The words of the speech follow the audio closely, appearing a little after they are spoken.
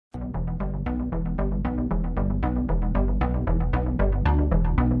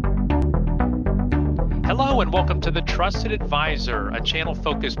Hello and welcome to The Trusted Advisor, a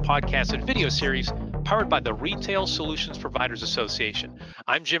channel-focused podcast and video series powered by the Retail Solutions Providers Association.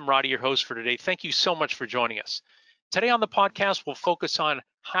 I'm Jim Roddy, your host for today. Thank you so much for joining us. Today on the podcast, we'll focus on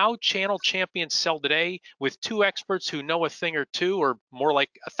how channel champions sell today with two experts who know a thing or two, or more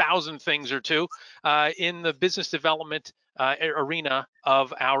like 1,000 things or two, in the business development arena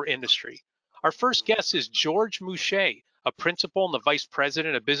of our industry. Our first guest is George Mouchet, a principal and the vice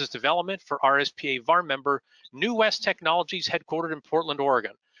president of business development for RSPA VAR member New West Technologies, headquartered in Portland,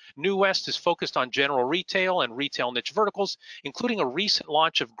 Oregon. New West is focused on general retail and retail niche verticals, including a recent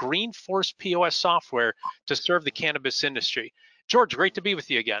launch of Green Force POS software to serve the cannabis industry. George, great to be with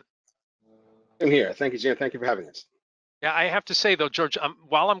you again. I'm here. Thank you, Jim. Thank you for having us. Yeah, I have to say though, George,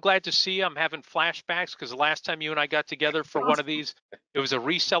 while I'm glad to see you, I'm having flashbacks because the last time you and I got together for one of these, it was a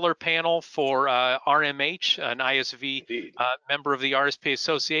reseller panel for RMH, an ISV member of the RSPA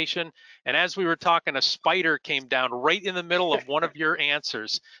Association. And as we were talking, a spider came down right in the middle of one of your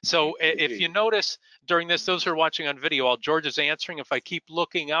answers. So if you notice during this, those who are watching on video, while George is answering, if I keep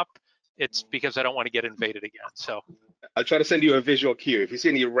looking up, it's because I don't want to get invaded again. So I'll try to send you a visual cue. If you see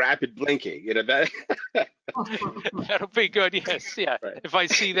any rapid blinking, that that'll be good. Yes, yeah. Right. If I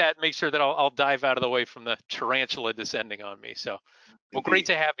see that, make sure that I'll dive out of the way from the tarantula descending on me. So, well, great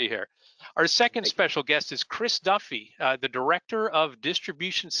to have you here. Our second special guest is Chris Duffy, the Director of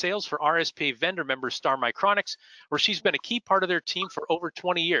Distribution Sales for RSPA vendor member Star Micronics, where she's been a key part of their team for over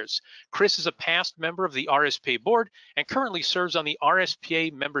 20 years. Chris is a past member of the RSPA board and currently serves on the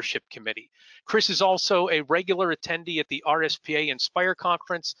RSPA membership committee. Chris is also a regular attendee at the RSPA Inspire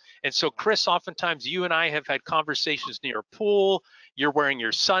conference. And so, Chris, oftentimes you and I have had conversations near a pool. You're wearing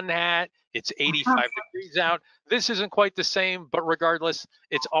your sun hat. It's 85 degrees out. This isn't quite the same, but regardless,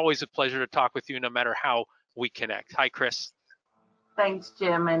 it's always a pleasure to talk with you no matter how we connect. Hi, Chris. Thanks,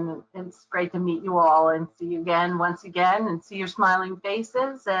 Jim, and it's great to meet you all and see you again, once again, and see your smiling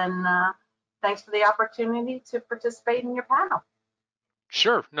faces. And thanks for the opportunity to participate in your panel.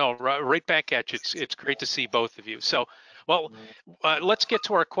 Sure. No, right back at you. It's great to see both of you. So, well, let's get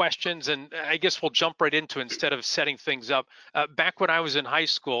to our questions, and I guess we'll jump right into it instead of setting things up. Back when I was in high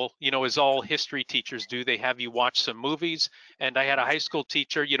school, as all history teachers do, they have you watch some movies. And I had a high school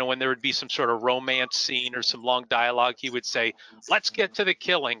teacher, when there would be some sort of romance scene or some long dialogue, he would say, let's get to the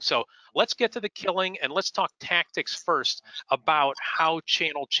killing. So let's get to the killing, and let's talk tactics first about how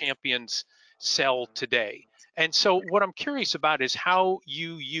channel champions sell today. And so what I'm curious about is how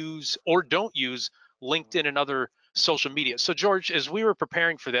you use or don't use LinkedIn and other social media. So George, as we were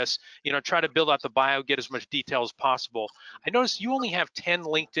preparing for this, try to build out the bio, get as much detail as possible. I noticed you only have 10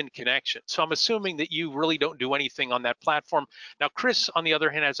 LinkedIn connections. So I'm assuming that you really don't do anything on that platform. Now, Chris, on the other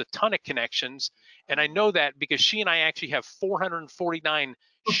hand, has a ton of connections. And I know that because she and I actually have 449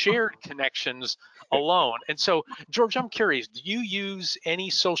 shared connections alone. And so, George, I'm curious, do you use any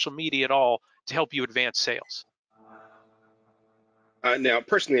social media at all to help you advance sales? Now,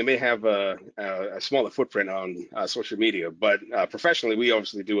 personally, I may have a smaller footprint on social media, but professionally, we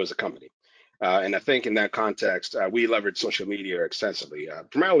obviously do as a company. And I think in that context, we leverage social media extensively,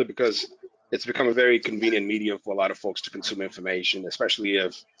 primarily because it's become a very convenient medium for a lot of folks to consume information, especially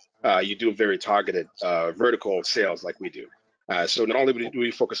if you do very targeted vertical sales like we do. So not only do we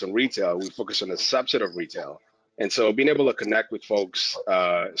focus on retail, we focus on a subset of retail. And so being able to connect with folks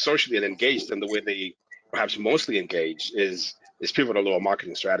socially and engage them the way they perhaps mostly engage is pivotal to our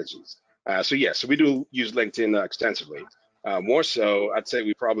marketing strategies. So yes, we do use LinkedIn extensively. More so, I'd say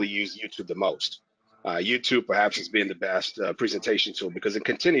we probably use YouTube the most. YouTube perhaps has been the best presentation tool because it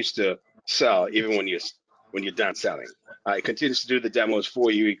continues to sell even when you're done selling. It continues to do the demos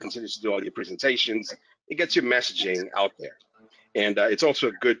for you. It continues to do all your presentations. It gets your messaging out there. And it's also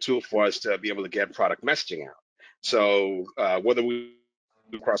a good tool for us to be able to get product messaging out. So whether we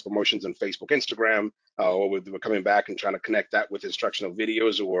do cross promotions on Facebook, Instagram, or we're coming back and trying to connect that with instructional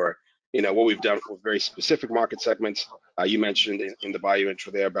videos, or what we've done for very specific market segments. You mentioned in the bio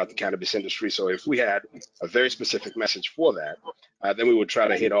intro there about the cannabis industry. So if we had a very specific message for that, then we would try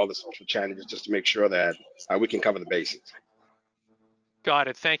to hit all the social channels just to make sure that we can cover the basics. Got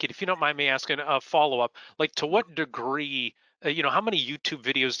it. Thank you. If you don't mind me asking a follow-up, like to what degree, how many YouTube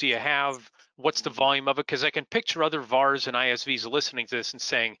videos do you have? What's the volume of it? Because I can picture other VARs and ISVs listening to this and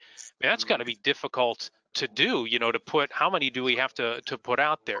saying, man, that's got to be difficult to do, to put, how many do we have to put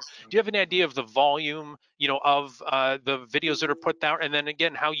out there? Do you have any idea of the volume, of the videos that are put out? And then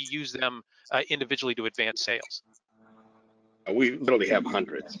again, how you use them individually to advance sales? We literally have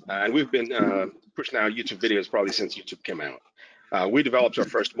hundreds. And we've been pushing out YouTube videos probably since YouTube came out. We developed our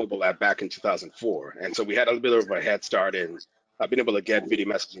first mobile app back in 2004. And so we had a little bit of a head start in been able to get video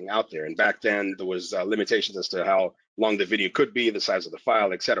messaging out there. And back then, there was limitations as to how long the video could be, the size of the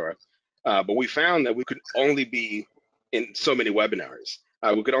file, etc. But we found that we could only be in so many webinars.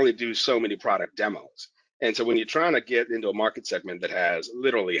 We could only do so many product demos. And so when you're trying to get into a market segment that has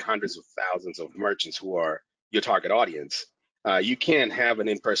literally hundreds of thousands of merchants who are your target audience, you can't have an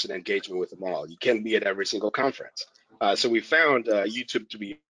in-person engagement with them all. You can't be at every single conference. So we found YouTube to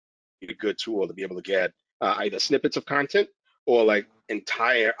be a good tool to be able to get either snippets of content or like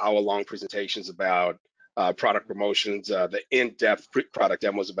entire hour-long presentations about product promotions, the in-depth product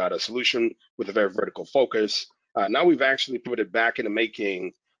demos about a solution with a very vertical focus. Now we've actually put it back into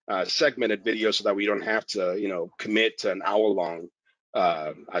making segmented videos so that we don't have to, commit to an hour-long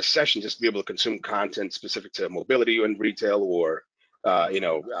a session just to be able to consume content specific to mobility and retail or,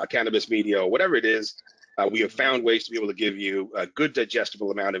 cannabis media or whatever it is. We have found ways to be able to give you a good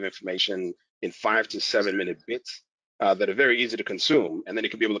digestible amount of information in 5 to 7 minute bits that are very easy to consume. And then you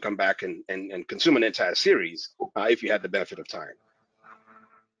can be able to come back and consume an entire series if you had the benefit of time.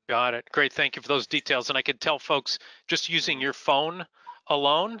 Got it. Great. Thank you for those details. And I could tell folks just using your phone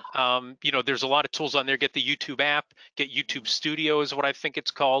alone, there's a lot of tools on there. Get the YouTube app, get YouTube Studio is what I think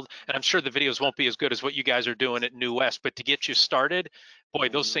it's called. And I'm sure the videos won't be as good as what you guys are doing at New West, but to get you started, boy,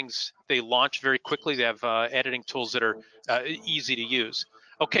 those things, they launch very quickly. They have editing tools that are easy to use.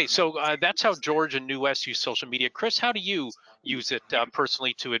 Okay, so that's how George and New West use social media. Chris, how do you use it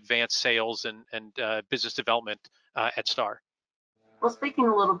personally to advance sales and business development at Star? Well, speaking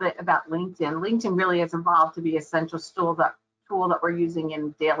a little bit about LinkedIn, LinkedIn really has evolved to be a central tool that we're using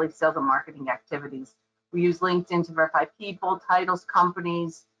in daily sales and marketing activities. We use LinkedIn to verify people, titles,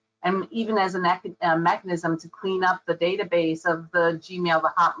 companies, and even as a mechanism to clean up the database of the Gmail,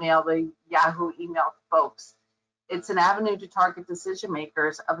 the Hotmail, the Yahoo email folks. It's an avenue to target decision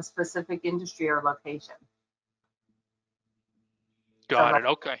makers of a specific industry or location. Got it.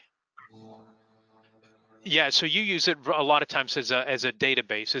 Okay. Yeah, so you use it a lot of times as a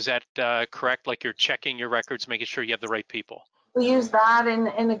database. Is that correct? Like you're checking your records, making sure you have the right people. We use that,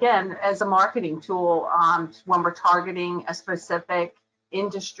 and again, as a marketing tool when we're targeting a specific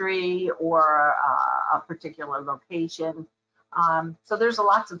industry or a particular location. So there's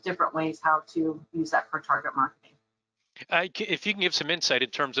lots of different ways how to use that for target marketing. If you can give some insight in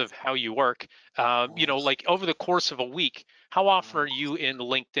terms of how you work, like over the course of a week, how often are you in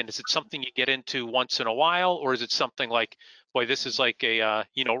LinkedIn? Is it something you get into once in a while, or is it something like, boy, this is like a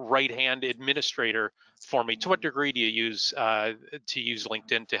right-hand administrator for me? To what degree do you use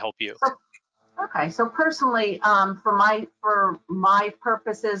LinkedIn to help you? Okay, so personally, for my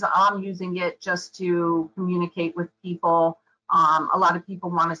purposes, I'm using it just to communicate with people. A lot of people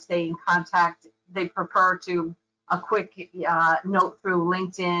want to stay in contact. They prefer to a quick note through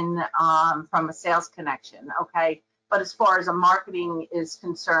LinkedIn from a sales connection, okay? But as far as a marketing is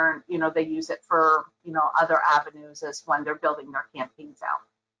concerned, they use it for, other avenues as when they're building their campaigns out.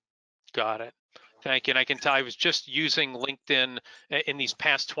 Got it. Thank you. And I can tell I was just using LinkedIn in these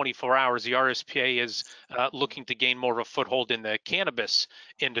past 24 hours. The RSPA is looking to gain more of a foothold in the cannabis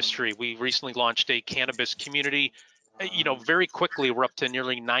industry. We recently launched a cannabis community. Very quickly, we're up to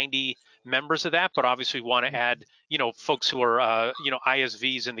nearly 90 members of that, but obviously we want to add, folks who are,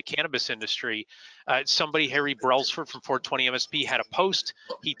 ISVs in the cannabis industry. Somebody, Harry Brelsford from 420 MSP, had a post.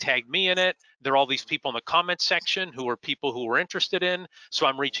 He tagged me in it. There are all these people in the comment section who are people who were interested in. So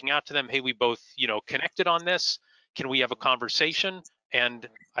I'm reaching out to them. Hey, we both, connected on this. Can we have a conversation? And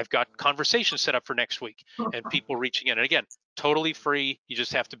I've got conversations set up for next week and people reaching in. And again, totally free. You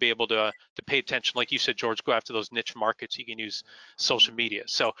just have to be able to pay attention. Like you said, George, go after those niche markets. You can use social media.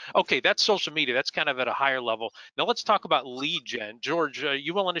 So, okay, that's social media. That's kind of at a higher level. Now let's talk about lead gen. George, are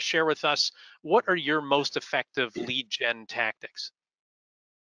you willing to share with us, what are your most effective lead gen tactics?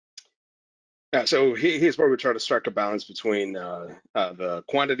 Yeah, so here's where we try to strike a balance between the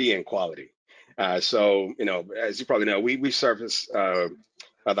quantity and quality. So, as you probably know, we service the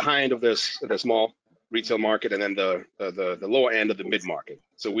high end of the small retail market and then the lower end of the mid market.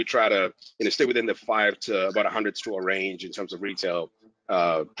 So we try to stay within the 5 to about 100 store range in terms of retail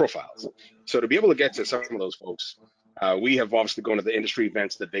profiles. So to be able to get to some of those folks, we have obviously gone to the industry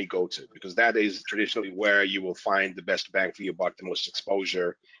events that they go to, because that is traditionally where you will find the best bang for your buck, the most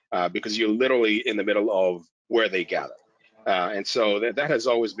exposure, because you're literally in the middle of where they gather. And so that has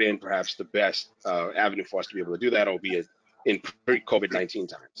always been perhaps the best avenue for us to be able to do that, albeit in pre-COVID-19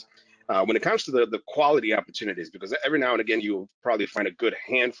 times. When it comes to the quality opportunities, because every now and again you'll probably find a good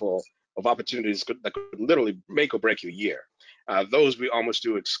handful of opportunities that could literally make or break your year. Those we almost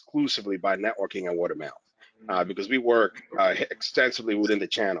do exclusively by networking and word of mouth, because we work extensively within the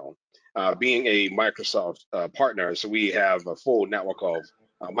channel being a Microsoft partner, so we have a full network of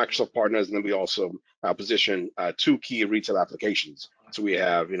Microsoft partners, and then we also position two key retail applications. So we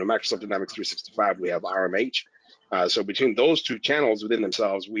have, Microsoft Dynamics 365, we have RMH. So between those two channels within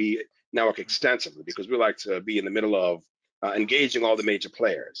themselves, we network extensively because we like to be in the middle of engaging all the major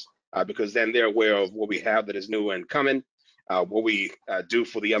players because then they're aware of what we have that is new and coming, what we do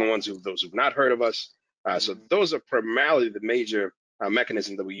for the other ones, those who've not heard of us. So those are primarily the major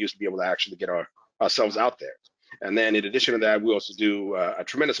mechanisms that we use to be able to actually get ourselves out there. And then in addition to that, we also do a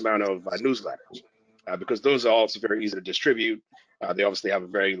tremendous amount of newsletters because those are also very easy to distribute. They obviously have a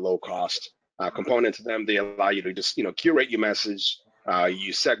very low cost component to them. They allow you to just curate your message,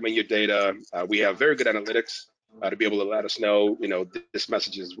 you segment your data. We have very good analytics to be able to let us know, this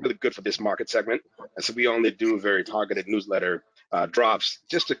message is really good for this market segment. And so we only do very targeted newsletter drops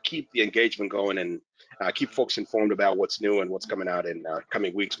just to keep the engagement going and keep folks informed about what's new and what's coming out in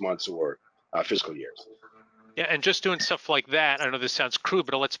coming weeks, months, or fiscal years. Yeah, and just doing stuff like that, I know this sounds crude,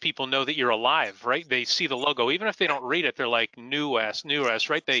 but it lets people know that you're alive, right? They see the logo, even if they don't read it, they're like, new S,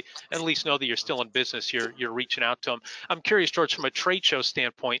 right? They at least know that you're still in business, you're reaching out to them. I'm curious, George, from a trade show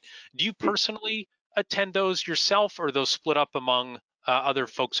standpoint, do you personally attend those yourself, or are those split up among other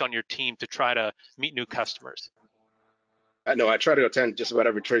folks on your team to try to meet new customers? No, I try to attend just about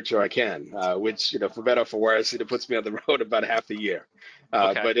every trade show I can, which, for better or for worse, it puts me on the road about half the year.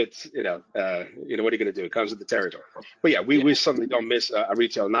 Okay. But it's, what are you going to do? It comes with the territory. But yeah, we certainly don't miss a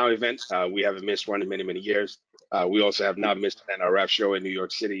Retail Now event. We haven't missed one in many, many years. We also have not missed an NRF show in New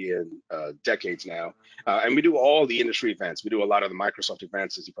York City in decades now. And we do all the industry events. We do a lot of the Microsoft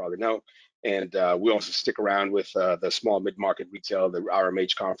events, as you probably know. And we also stick around with the small mid-market retail, the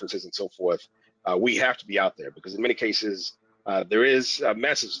RMH conferences and so forth. We have to be out there because in many cases, there is a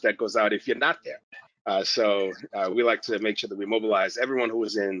message that goes out if you're not there. So we like to make sure that we mobilize everyone who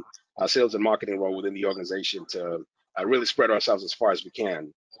is in a sales and marketing role within the organization to really spread ourselves as far as we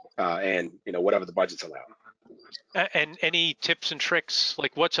can, and whatever the budgets allow. And any tips and tricks,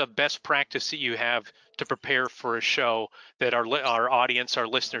 like what's a best practice that you have to prepare for a show that our audience, our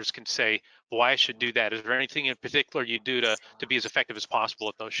listeners can say, well, I should do that? Is there anything in particular you do to be as effective as possible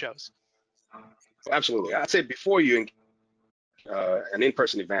at those shows? Absolutely. I'd say before you an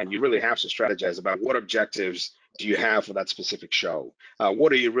in-person event, you really have to strategize about what objectives do you have for that specific show?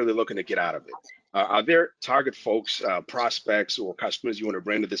 What are you really looking to get out of it? Are there target folks, prospects, or customers you want to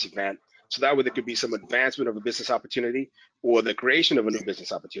bring to this event? So that way there could be some advancement of a business opportunity or the creation of a new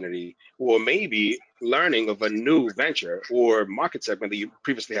business opportunity, or maybe learning of a new venture or market segment that you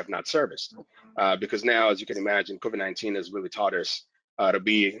previously have not serviced. Because now, as you can imagine, COVID-19 has really taught us to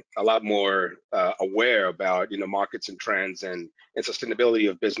be a lot more aware about markets and trends and sustainability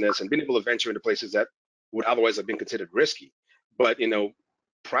of business and being able to venture into places that would otherwise have been considered risky. But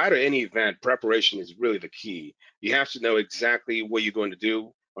prior to any event, preparation is really the key. You have to know exactly what you're going to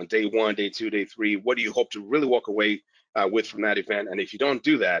do on day one, day two, day three. What do you hope to really walk away with from that event? And if you don't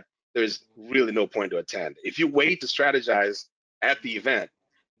do that, there's really no point to attend. If you wait to strategize at the event,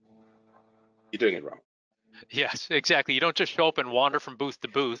 you're doing it wrong. Yes, exactly. You don't just show up and wander from booth to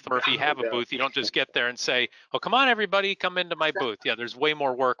booth, or if you have a booth, you don't just get there and say, "Oh, come on, everybody, come into my booth." Yeah, there's way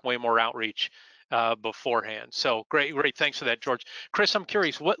more work, way more outreach beforehand. So great. Thanks for that, George. Chris, I'm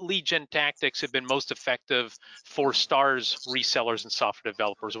curious, what lead gen tactics have been most effective for STARS resellers and software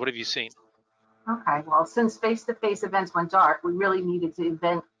developers? What have you seen? Okay, well, since face-to-face events went dark, we really needed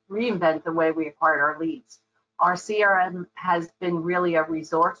to reinvent the way we acquired our leads. Our CRM has been really a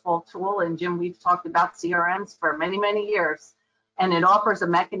resourceful tool, and Jim, we've talked about CRMs for many, many years, and it offers a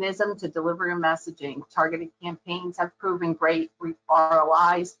mechanism to deliver your messaging. Targeted campaigns have proven great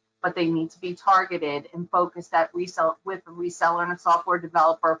ROIs, but they need to be targeted and focused with a reseller and a software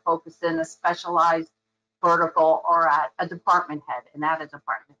developer focused in a specialized vertical or at a department head.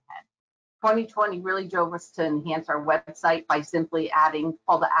 2020 really drove us to enhance our website by simply adding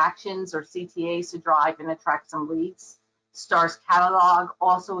call to actions or CTAs to drive and attract some leads. STARS catalog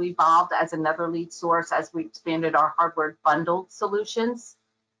also evolved as another lead source as we expanded our hardware bundled solutions.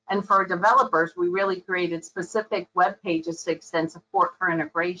 And for developers, we really created specific web pages to extend support for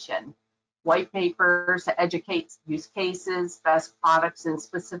integration, white papers to educate use cases, best products in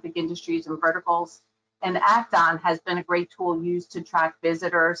specific industries and verticals. And Act-On has been a great tool used to track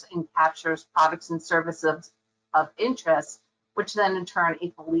visitors and captures products and services of interest, which then in turn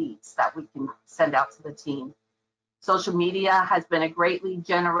equal leads that we can send out to the team. Social media has been a great lead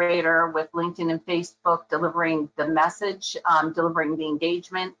generator with LinkedIn and Facebook delivering the message, delivering the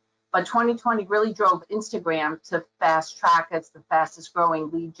engagement. But 2020 really drove Instagram to fast track as the fastest growing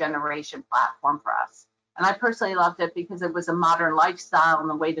lead generation platform for us. And I personally loved it because it was a modern lifestyle and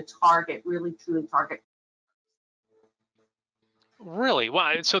the way to target, really truly target. Really?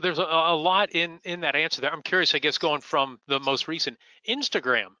 Wow. So there's a lot in that answer there. I'm curious, I guess, going from the most recent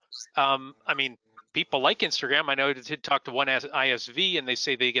Instagram. I mean, people like Instagram. I know I did talk to one ISV, and they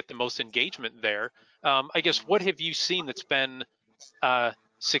say they get the most engagement there. I guess, what have you seen that's been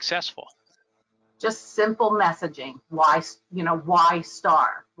successful? Just simple messaging. Why, why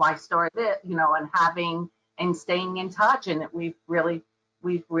star this, and having and staying in touch. And we've really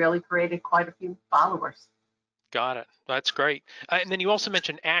created quite a few followers. Got it. That's great. And then you also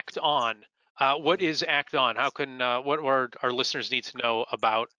mentioned Act On. What is Act On? How can what our listeners need to know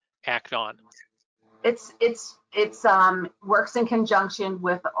about Act On? It's works in conjunction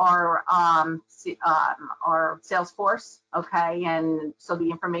with our Salesforce, okay, and so the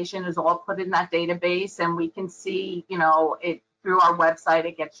information is all put in that database, and we can see, it through our website.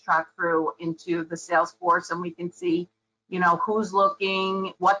 It gets tracked through into the Salesforce, and we can see, who's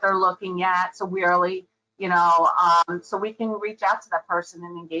looking, what they're looking at. So we really, so we can reach out to that person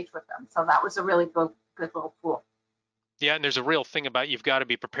and engage with them. So that was a really good little tool. Yeah, and there's a real thing about you've got to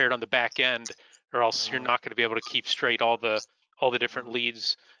be prepared on the back end, or else you're not going to be able to keep straight all the different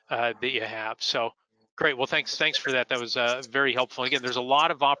leads that you have. So great. Well, thanks for that. That was very helpful. Again, there's a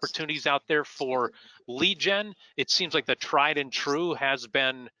lot of opportunities out there for lead gen. It seems like the tried and true has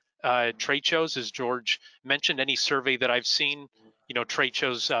been trade shows, as George mentioned. Any survey that I've seen, trade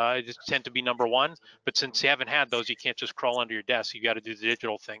shows tend to be number one. But since you haven't had those, you can't just crawl under your desk. You got to do the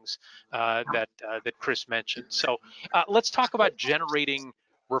digital things that Chris mentioned. So let's talk about generating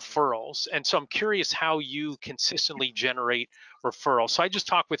referrals. And so I'm curious how you consistently generate referrals. So I just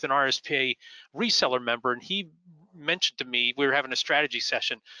talked with an RSPA reseller member, and he mentioned to me, we were having a strategy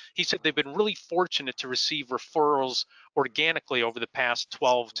session. He said they've been really fortunate to receive referrals organically over the past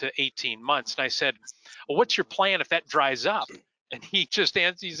 12 to 18 months. And I said, well, what's your plan if that dries up? And he just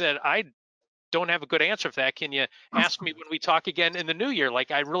answered, he said, I don't have a good answer for that. Can you ask me when we talk again in the new year?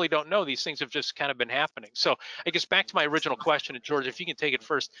 Like, I really don't know. These things have just kind of been happening. So I guess back to my original question, and George, if you can take it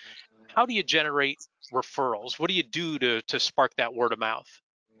first, how do you generate referrals? What do you do to spark that word of mouth?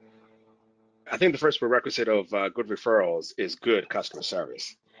 I think the first prerequisite of good referrals is good customer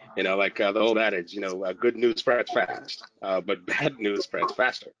service. Like the old adage, good news spreads fast, but bad news spreads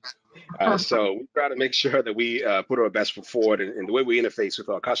faster. So we try to make sure that we put our best foot forward in the way we interface with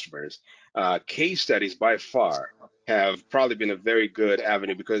our customers. Case studies by far have probably been a very good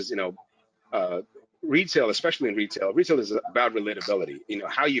avenue because, retail, especially in retail is about relatability,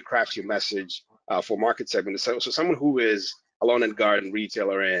 how you craft your message for market segment. So someone who is a lawn and garden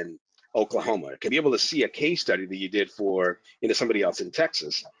retailer in Oklahoma can be able to see a case study that you did for somebody else in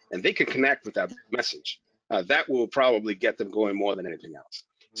Texas, and they can connect with that message. That will probably get them going more than anything else.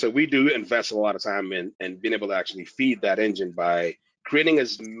 So we do invest a lot of time in being able to actually feed that engine by creating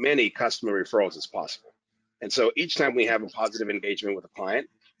as many customer referrals as possible. And so each time we have a positive engagement with a client,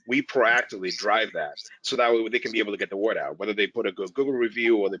 we proactively drive that so that way they can be able to get the word out, whether they put a good Google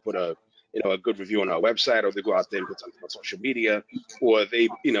review or they put a good review on our website, or they go out there and put something on social media, or they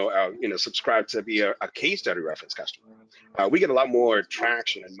subscribe to be a case study reference customer. We get a lot more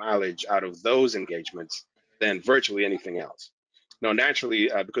traction and mileage out of those engagements than virtually anything else. Now,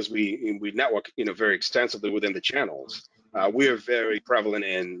 naturally, because we network very extensively within the channels, we are very prevalent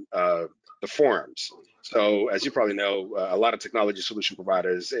in the forums. So as you probably know, a lot of technology solution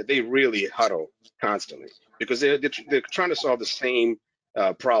providers, they really huddle constantly because they're trying to solve the same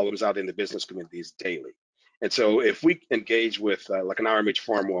problems out in the business communities daily. And so if we engage with like an RMH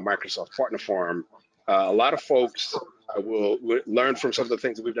forum or a Microsoft partner forum, a lot of folks will learn from some of the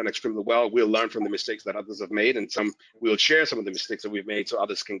things that we've done extremely well. We'll learn from the mistakes that others have made, and we'll share some of the mistakes that we've made so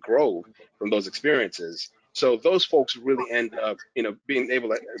others can grow from those experiences. So those folks really end up, being able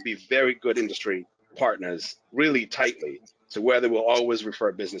to be very good industry partners really tightly, to where they will always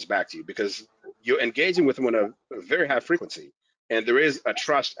refer business back to you because you're engaging with them on a very high frequency. And there is a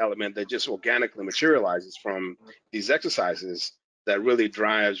trust element that just organically materializes from these exercises that really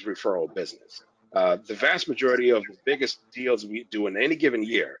drives referral business. The vast majority of the biggest deals we do in any given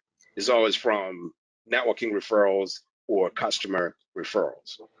year is always from networking referrals or customer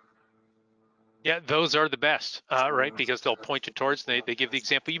referrals. Yeah, those are the best, right? Because they'll point you towards, they give the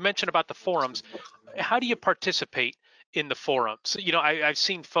example. You mentioned about the forums. How do you participate in the forums? I've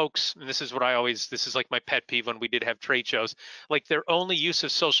seen folks, and this is like my pet peeve when we did have trade shows, like their only use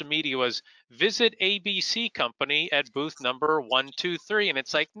of social media was visit ABC company at booth number 123. And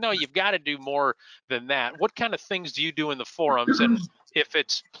it's like, no, you've got to do more than that. What kind of things do you do in the forums? And If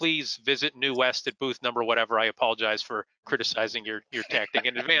it's please visit New West at booth number whatever, I apologize for criticizing your tactic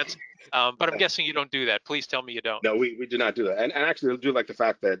in advance. But I'm guessing you don't do that. Please tell me you don't. No, we do not do that. And actually, I do like the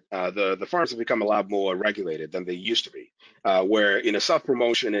fact that the farms have become a lot more regulated than they used to be, where self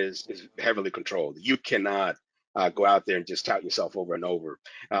promotion is heavily controlled. You cannot go out there and just tout yourself over and over.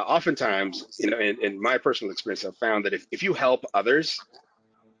 Oftentimes, in my personal experience, I've found that if you help others,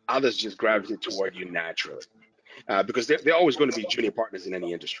 others just gravitate toward you naturally, because they're always going to be junior partners in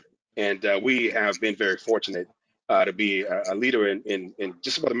any industry. And we have been very fortunate to be a leader in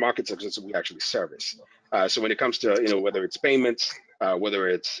just about the market sectors that we actually service. So when it comes to whether it's payments, whether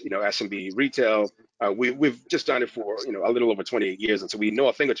it's SMB retail, we've just done it for a little over 28 years, and so we know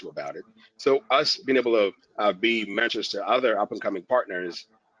a thing or two about it. So us being able to be mentors to other up and coming partners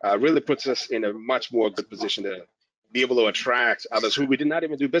really puts us in a much more good position to be able to attract others who we did not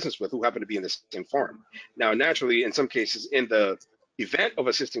even do business with, who happen to be in the same farm. Now, naturally, in some cases, in the event of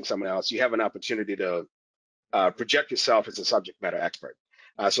assisting someone else, you have an opportunity to project yourself as a subject matter expert.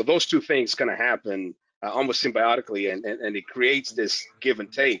 So those two things kind of happen almost symbiotically, and it creates this give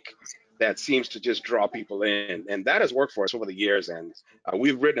and take that seems to just draw people in. And that has worked for us over the years. And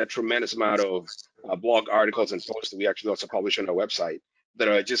we've written a tremendous amount of blog articles and posts that we actually also publish on our website that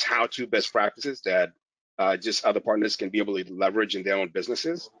are just how-to best practices that just other partners can be able to leverage in their own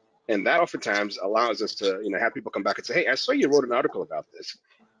businesses. And that oftentimes allows us to, have people come back and say, hey, I saw you wrote an article about this.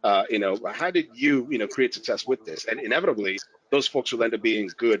 How did you, create success with this? And inevitably, those folks will end up being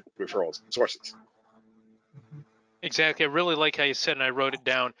good referrals sources. Exactly. I really like how you said, and I wrote it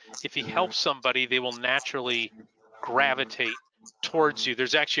down. If you help somebody, they will naturally gravitate towards you.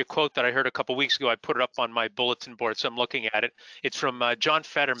 There's actually a quote that I heard a couple weeks ago. I put it up on my bulletin board, so I'm looking at it. It's from John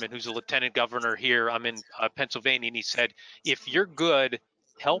Fetterman, who's a lieutenant governor here. I'm in Pennsylvania, and he said, if you're good,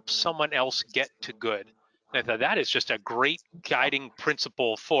 help someone else get to good. And I thought that is just a great guiding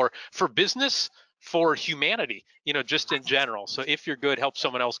principle for business, for humanity, just in general. So if you're good, help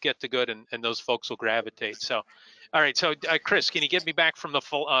someone else get to good, and those folks will gravitate. So, all right. So, Chris, can you get me back from the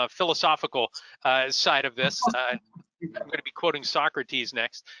philosophical side of this? I'm going to be quoting Socrates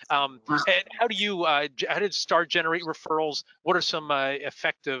next. And how did STAR generate referrals? What are some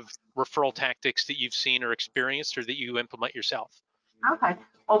effective referral tactics that you've seen or experienced, or that you implement yourself? Okay.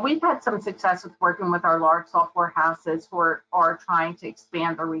 Well, we've had some success with working with our large software houses who are trying to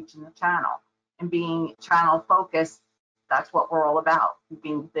expand their reach in the channel, and being channel focused. That's what we're all about,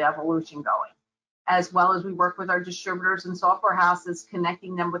 keeping the evolution going. As well as we work with our distributors and software houses,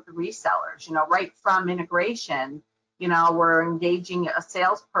 connecting them with the resellers, right from integration, we're engaging a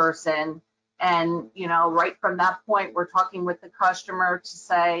salesperson, and, right from that point, we're talking with the customer to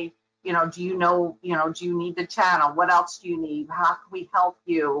say, do you need the channel? What else do you need? How can we help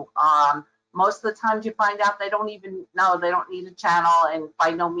you? Most of the times you find out they don't even know they don't need a channel, and by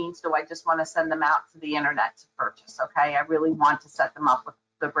no means do I just want to send them out to the internet to purchase, okay? I really want to set them up with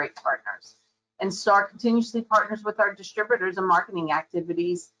the great partners. And STAR continuously partners with our distributors and marketing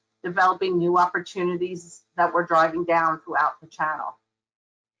activities, developing new opportunities that we're driving down throughout the channel.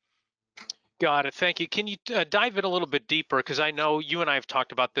 Got it. Thank you. Can you dive in a little bit deeper? Because I know you and I have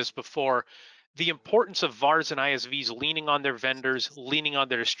talked about this before. The importance of VARs and ISVs leaning on their vendors, leaning on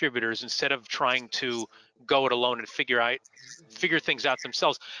their distributors, instead of trying to go it alone and figure things out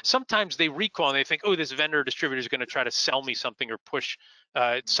themselves. Sometimes they recall and they think, oh, this vendor or distributor is going to try to sell me something or push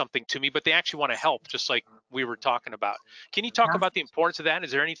something to me, but they actually want to help, just like we were talking about. Can you talk about the importance of that?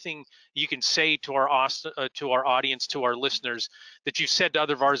 Is there anything you can say to our audience, to our listeners, that you've said to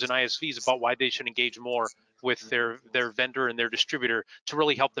other VARs and ISVs about why they should engage more with their vendor and their distributor to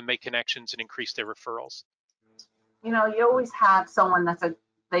really help them make connections and increase their referrals? You always have someone that's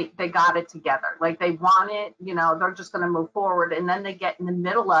they got it together, like they want it, they're just going to move forward, and then they get in the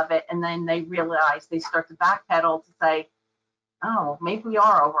middle of it, and then they realize, they start to backpedal to say, oh, maybe we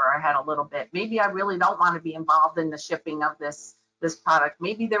are over our head a little bit. Maybe I really don't want to be involved in the shipping of this product.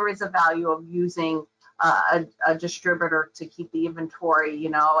 Maybe there is a value of using a distributor to keep the inventory,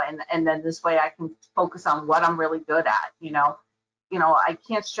 and then this way I can focus on what I'm really good at, I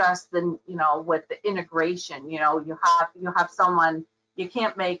can't stress with the integration, you have someone, you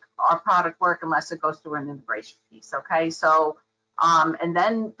can't make our product work unless it goes through an integration piece. Okay. So, and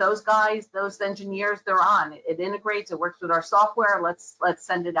then those guys, those engineers, they're on. It integrates, it works with our software. Let's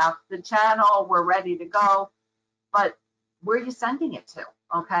send it out to the channel. We're ready to go. But where are you sending it to?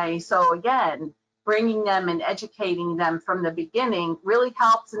 Okay. So again, bringing them and educating them from the beginning really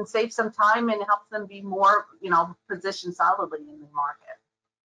helps and saves some time and helps them be more, positioned solidly in the market.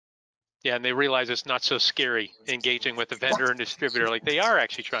 Yeah, and they realize it's not so scary engaging with a vendor and distributor. Like, they are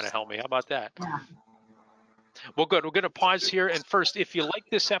actually trying to help me. How about that? Yeah. Well, good. We're going to pause here. And first, if you like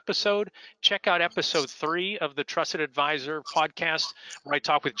this episode, check out episode 3 of the Trusted Advisor podcast, where I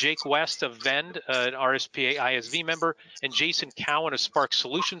talk with Jake West of Vend, an RSPA ISV member, and Jason Cowan of Spark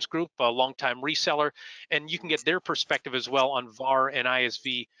Solutions Group, a longtime reseller. And you can get their perspective as well on VAR and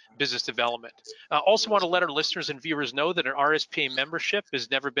ISV business development. Also want to let our listeners and viewers know that an RSPA membership has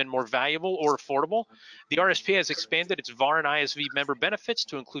never been more valuable or affordable. The RSPA has expanded its VAR and ISV member benefits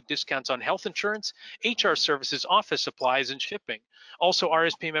to include discounts on health insurance, HR services, office supplies, and shipping. Also,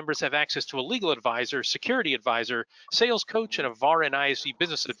 RSP members have access to a legal advisor, security advisor, sales coach, and a VAR and ISV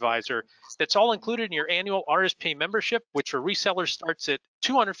business advisor. That's all included in your annual RSP membership, which for resellers starts at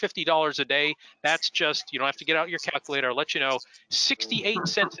 $250 a day. That's just, you don't have to get out your calculator. I'll let you know, 68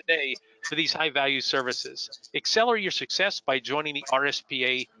 cents a day for these high value services. Accelerate your success by joining the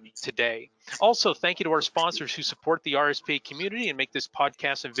RSPA today. Also, thank you to our sponsors who support the RSPA community and make this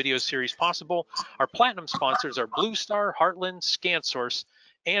podcast and video series possible. Our platinum sponsors are Blue Star, Heartland, ScanSource,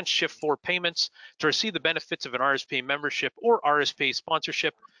 and Shift4 Payments. To receive the benefits of an RSPA membership or RSPA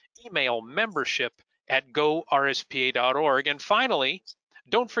sponsorship, email membership@gorspa.org. And finally,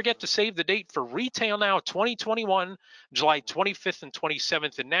 don't forget to save the date for Retail Now 2021, July 25th and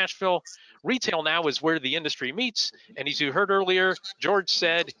 27th in Nashville. Retail Now is where the industry meets. And as you heard earlier, George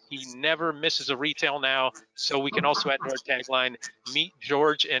said he never misses a Retail Now. So we can also add to our tagline, meet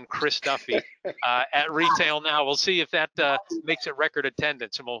George and Chris Duffy at Retail Now. We'll see if that makes it record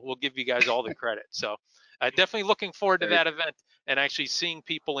attendance, and we'll give you guys all the credit. So definitely looking forward to that event and actually seeing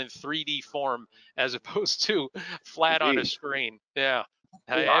people in 3D form as opposed to flat on a screen. Yeah.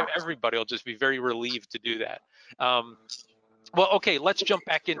 Everybody will just be very relieved to do that. Well, okay, let's jump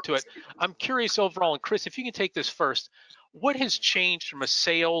back into it. I'm curious overall, and Chris, if you can take this first, what has changed from a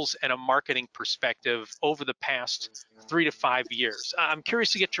sales and a marketing perspective over the past 3 to 5 years? I'm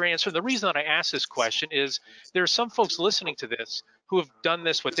curious to get your answer. The reason that I ask this question is there are some folks listening to this who have done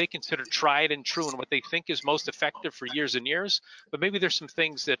this, what they consider tried and true and what they think is most effective for years and years, but maybe there's some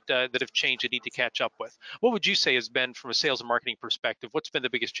things that that have changed and need to catch up with. What would you say has been, from a sales and marketing perspective, what's been the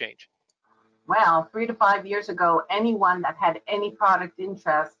biggest change? Well, 3 to 5 years ago, anyone that had any product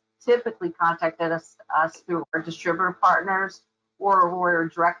interest typically contacted us through our distributor partners or were a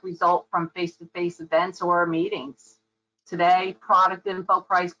direct result from face-to-face events or meetings. Today, product info,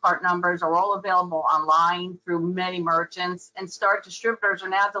 price, part numbers are all available online through many merchants, and Start distributors are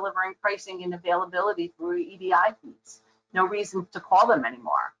now delivering pricing and availability through EDI feeds. No reason to call them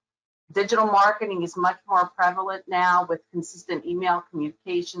anymore. Digital marketing is much more prevalent now with consistent email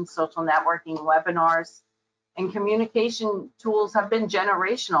communication, social networking, webinars, and communication tools have been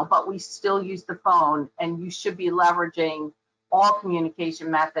generational, but we still use the phone, and you should be leveraging all communication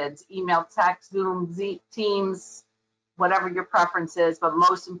methods, email, text, Zoom, Teams, whatever your preference is, but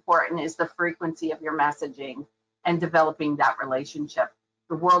most important is the frequency of your messaging and developing that relationship.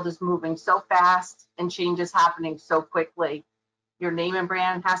 The world is moving so fast and change is happening so quickly. Your name and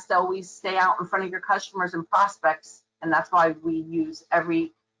brand has to always stay out in front of your customers and prospects, and that's why we use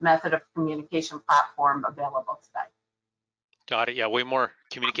every method of communication platform available today. Got it. Yeah, way more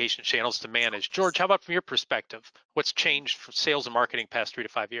communication channels to manage. George, how about from your perspective? What's changed for sales and marketing past 3 to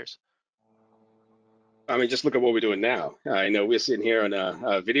 5 years? I mean, just look at what we're doing now. We're sitting here on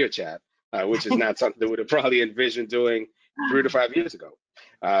a video chat, which is not something that we would have probably envisioned doing 3 to 5 years ago.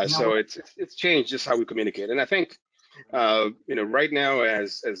 So it's changed just how we communicate. And I think right now,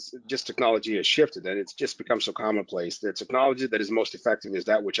 as just technology has shifted and it's just become so commonplace, the technology that is most effective is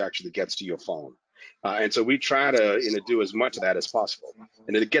that which actually gets to your phone. And so we try to do as much of that as possible,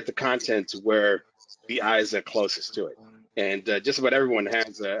 and to get the content to where the eyes are closest to it. And just about everyone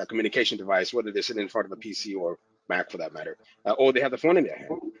has a communication device, whether they're sitting in front of a PC or Mac for that matter, or they have the phone in their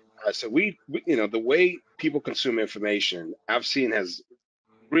hand. So we the way people consume information, I've seen has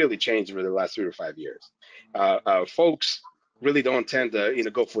really changed over the last 3 to 5 years. Folks really don't tend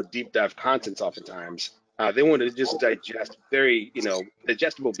to go for deep dive contents oftentimes. They want to just digest very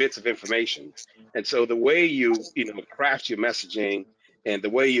digestible bits of information. And so the way you craft your messaging and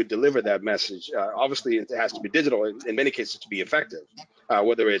the way you deliver that message, obviously it has to be digital in many cases to be effective,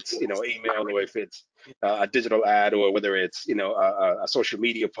 whether it's email or if it's a digital ad or whether it's a social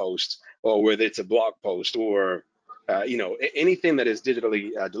media post or whether it's a blog post or anything that is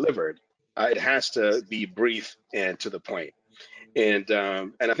digitally delivered. It has to be brief and to the point. And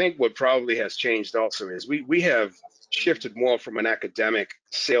I think what probably has changed also is we have shifted more from an academic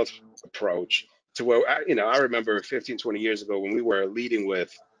sales approach to where I remember 15, 20 years ago when we were leading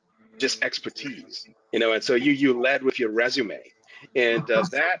with just expertise, and so you led with your resume, and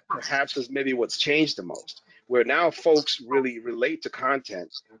that perhaps is maybe what's changed the most. where now folks really relate to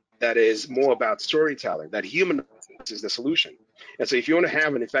content that is more about storytelling, that human is the solution. And so if you want to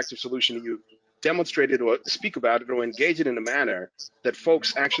have an effective solution, you demonstrate it or speak about it or engage it in a manner that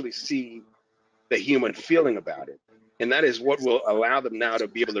folks actually see the human feeling about it. And that is what will allow them now to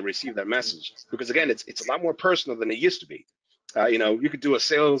be able to receive that message. Because again, it's a lot more personal than it used to be. You could do a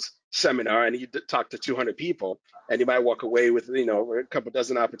sales seminar and you talk to 200 people and you might walk away with, a couple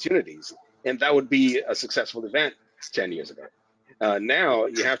dozen opportunities. And that would be a successful event 10 years ago. Now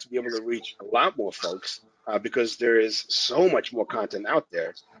you have to be able to reach a lot more folks because there is so much more content out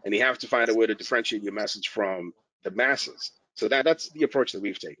there, and you have to find a way to differentiate your message from the masses. So that's the approach that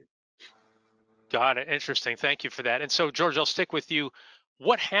we've taken. Got it. Interesting. Thank you for that. And so, George, I'll stick with you.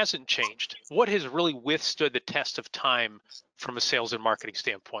 What hasn't changed? What has really withstood the test of time from a sales and marketing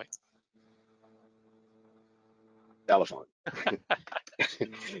standpoint? Telephone.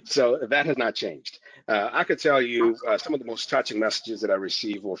 So that has not changed. I could tell you some of the most touching messages that I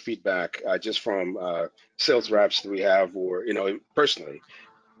receive or feedback just from sales reps that we have, or personally.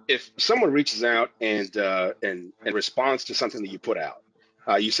 If someone reaches out and responds to something that you put out,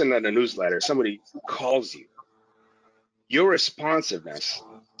 you send out a newsletter, somebody calls you, your responsiveness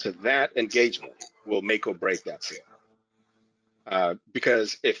to that engagement will make or break that sale.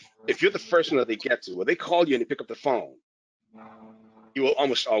 Because if you're the first one that they get to, or they call you and you pick up the phone, you will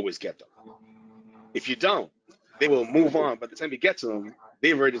almost always get them. If you don't, they will move on. By the time you get to them,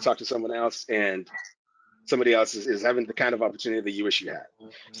 they've already talked to someone else, and somebody else is having the kind of opportunity that you wish you had.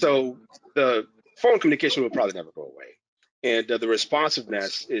 So the phone communication will probably never go away. And the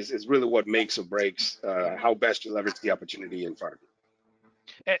responsiveness is really what makes or breaks how best you leverage the opportunity in front of you.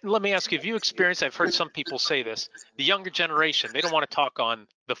 And let me ask you, have you experienced, I've heard some people say this, the younger generation, they don't want to talk on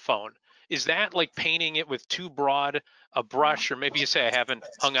the phone. Is that like painting it with too broad a brush? Or maybe you say, I haven't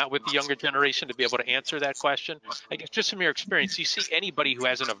hung out with the younger generation to be able to answer that question. I guess just from your experience, do you see anybody who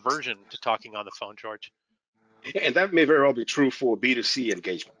has an aversion to talking on the phone, George? And that may very well be true for B2C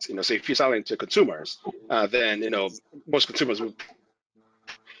engagements. So if you're selling to consumers, then most consumers would,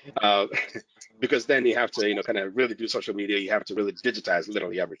 because then you have to kind of really do social media. You have to really digitize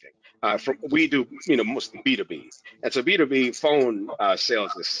literally everything. We do mostly B2B, and so B2B phone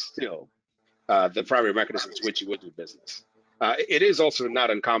sales is still the primary mechanism to which you would do business. It is also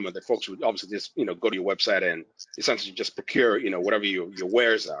not uncommon that folks would obviously just go to your website and essentially just procure whatever your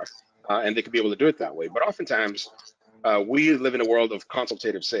wares are, and they could be able to do it that way. But oftentimes we live in a world of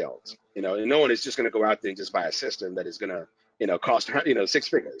consultative sales. And no one is just going to go out there and just buy a system that is going to cost six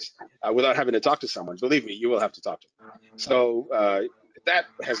figures without having to talk to someone. Believe me, you will have to talk to them. So that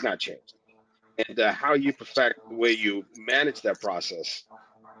has not changed. And how you perfect the way you manage that process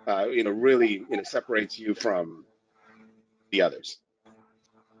really separates you from the others.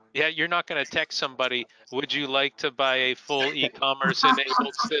 Yeah, you're not going to text somebody, would you like to buy a full e-commerce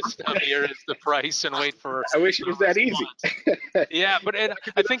enabled system? Here is the price, and wait for I wish it was that easy. Yeah, but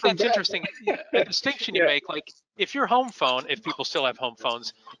I think that's interesting. A distinction you make, like if your home phone, if people still have home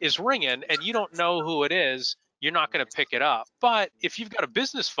phones, is ringing and you don't know who it is, you're not going to pick it up. But if you've got a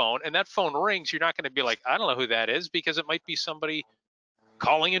business phone and that phone rings, you're not going to be like, I don't know who that is, because it might be somebody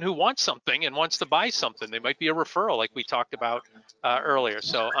calling in who wants something and wants to buy something. They might be a referral, like we talked about earlier.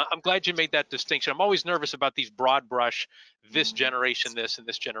 So I'm glad you made that distinction. I'm always nervous about these broad brush, this generation this and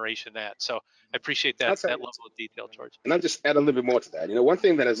this generation that. So I appreciate that level of detail, George. And I'll just add a little bit more to that. One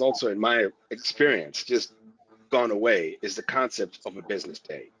thing that has also, in my experience, just gone away is the concept of a business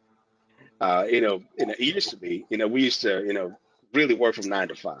day. It used to be, we used to, really work from 9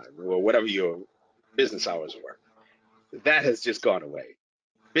 to 5 or whatever your business hours were. That has just gone away.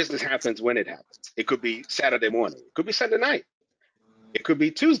 Business happens when it happens. It could be Saturday morning. It could be Sunday night. It could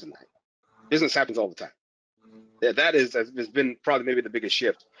be Tuesday night. Business happens all the time. That has been probably maybe the biggest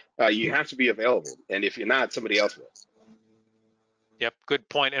shift. You have to be available. And if you're not, somebody else will. Yep, good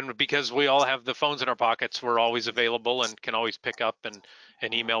point. And because we all have the phones in our pockets, we're always available and can always pick up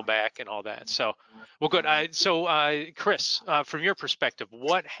and email back and all that. So, well, good. Chris, from your perspective,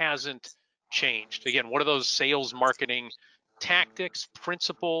 what hasn't changed? Again, what are those sales marketing tactics,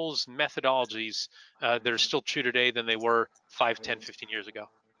 principles, methodologies that are still true today than they were 5, 10, 15 years ago?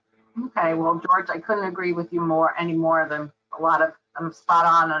 Okay, well, George, I couldn't agree with you any more than I'm spot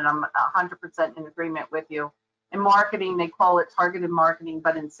on, and I'm 100% in agreement with you. In marketing, they call it targeted marketing,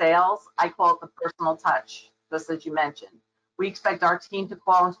 but in sales, I call it the personal touch, just as you mentioned. We expect our team to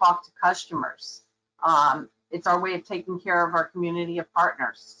call and talk to customers. It's our way of taking care of our community of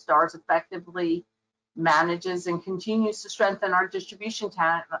partners. STARS effectively manages and continues to strengthen our distribution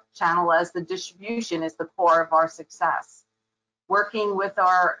channel, as the distribution is the core of our success. working with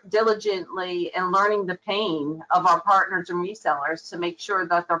our diligently and learning the pain of our partners and resellers to make sure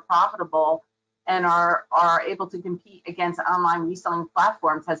that they're profitable and are able to compete against online reselling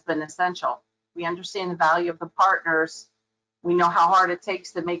platforms has been essential. We understand the value of the partners. We know how hard it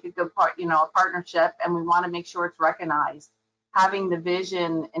takes to make a good a partnership, and we want to make sure it's recognized. Having a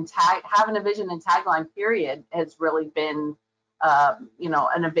vision and tagline period has really been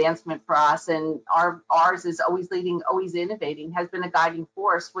an advancement for us, and ours is always leading, always innovating, has been a guiding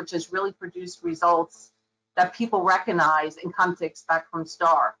force, which has really produced results that people recognize and come to expect from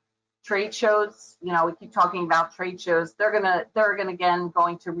Star. Trade shows, we keep talking about trade shows. They're going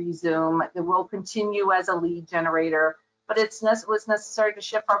to resume. They will continue as a lead generator, but it was necessary to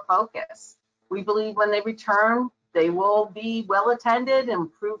shift our focus. We believe when they return, they will be well attended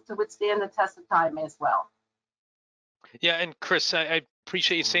and prove to withstand the test of time as well. Yeah, and Chris, I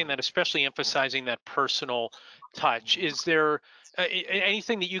appreciate you saying that, especially emphasizing that personal touch. Is there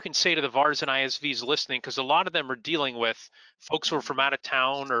anything that you can say to the VARs and ISVs listening? Because a lot of them are dealing with folks who are from out of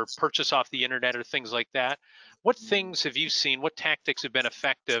town or purchase off the internet or things like that. What things have you seen? What tactics have been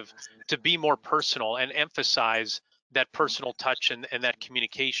effective to be more personal and emphasize that personal touch and that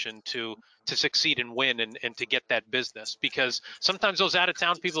communication to succeed and win and to get that business? Because sometimes those out of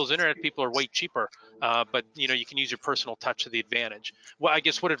town people, those internet people, are way cheaper, but you can use your personal touch to the advantage. Well, I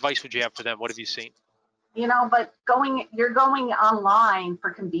guess what advice would you have for them? What have you seen? But you're going online for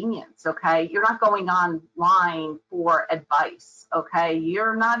convenience, okay? You're not going online for advice, okay?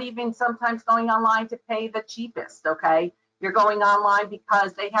 You're not even sometimes going online to pay the cheapest, okay? You're going online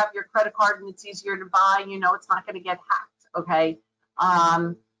because they have your credit card and it's easier to buy, it's not going to get hacked, okay?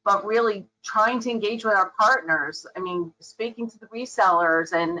 But really trying to engage with our partners, speaking to the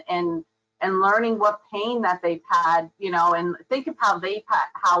resellers and learning what pain that they've had, and think of how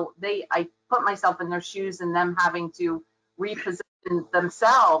I put myself in their shoes and them having to reposition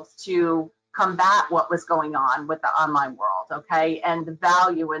themselves to combat what was going on with the online world, okay? And the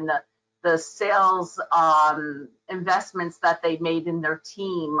value and the sales investments that they made in their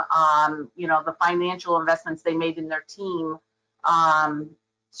team, the financial investments they made in their team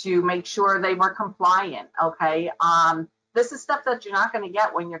to make sure they were compliant, okay? This is stuff that you're not going to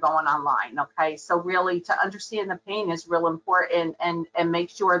get when you're going online, okay? So really to understand the pain is real important and make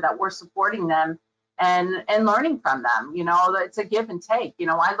sure that we're supporting them and learning from them. It's a give and take.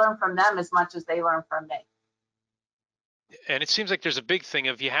 I learn from them as much as they learn from me. And it seems like there's a big thing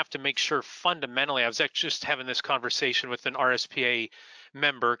of you have to make sure fundamentally. I was actually just having this conversation with an RSPA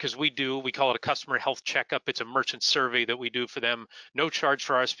member because we call it a customer health checkup. It's a merchant survey that we do for them, no charge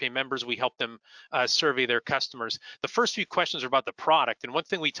for RSPA members. We help them survey their customers. The first few questions are about the product, and one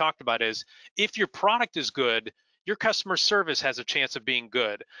thing we talked about is if your product is good, your customer service has a chance of being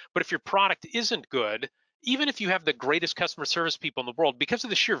good. But if your product isn't good, even if you have the greatest customer service people in the world, because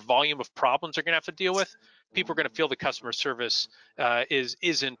of the sheer volume of problems they're going to have to deal with, people are going to feel the customer service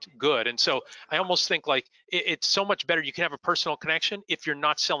isn't good. And so I almost think like it's so much better. You can have a personal connection if you're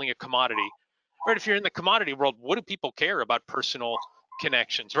not selling a commodity, right? If you're in the commodity world, what do people care about personal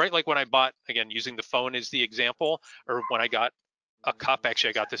connections, right? Like when I bought, again, using the phone as the example, or when I got a cup.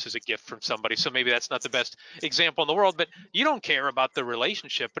 Actually, I got this as a gift from somebody, so maybe that's not the best example in the world, but you don't care about the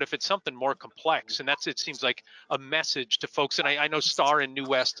relationship. But if it's something more complex, and it seems like a message to folks, and I know Star and New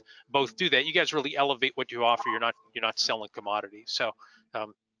West both do that. You guys really elevate what you offer. You're not selling commodities. So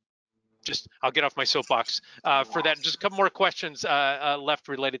I'll get off my soapbox for that. Just a couple more questions left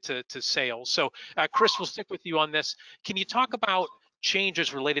related to sales. So Chris, we'll stick with you on this. Can you talk about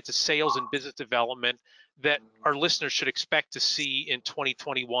changes related to sales and business development that our listeners should expect to see in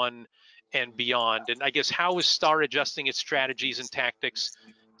 2021 and beyond? And I guess how is Star adjusting its strategies and tactics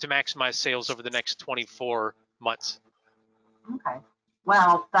to maximize sales over the next 24 months? Okay.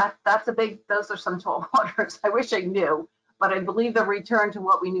 Well, those are some tall waters. I wish I knew, but I believe the return to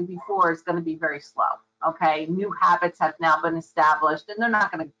what we knew before is going to be very slow. Okay. New habits have now been established and they're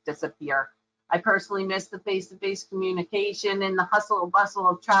not going to disappear. I personally miss the face-to-face communication and the hustle and bustle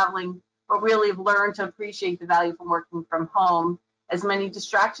of traveling, but really have learned to appreciate the value from working from home, as many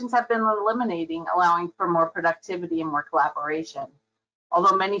distractions have been eliminating, allowing for more productivity and more collaboration.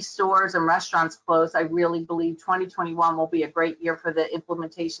 Although many stores and restaurants close, I really believe 2021 will be a great year for the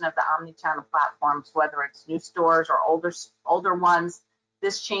implementation of the omnichannel platforms, whether it's new stores or older ones.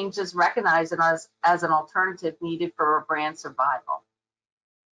 This change is recognized as an alternative needed for brand survival.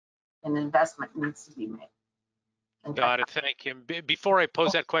 An investment needs to be made. Got it. Thank you. Before I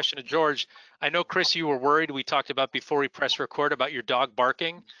pose that question to George, I know, Chris, you were worried. We talked about before we press record about your dog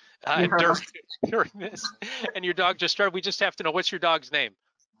barking during this, and your dog just started. We just have to know, what's your dog's name?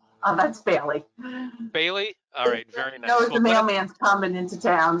 Oh, that's Bailey. Bailey? All right, very He nice. knows Well, the mailman's coming into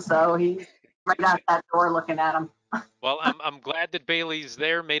town, so he's right out that door looking at him. well, I'm glad that Bailey's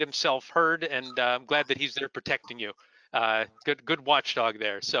there, made himself heard, and I'm glad that he's there protecting you. Good watchdog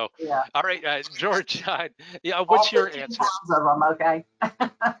there. So, Yeah, all right, George, yeah, all what's your 15 answer? pounds of them, okay?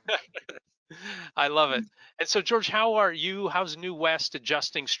 I love it. And so, George, how are you? How's New West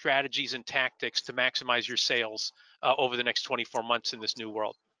adjusting strategies and tactics to maximize your sales over the next 24 months in this new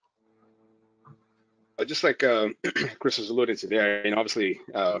world? Just like Chris was alluding to there, obviously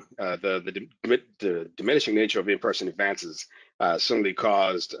the diminishing nature of in-person advances certainly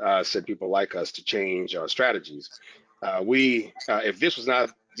caused us and people like us to change our strategies. If this was not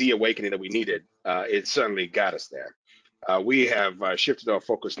the awakening that we needed, it certainly got us there. We have shifted our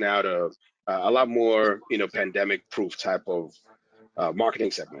focus now to a lot more, pandemic-proof type of marketing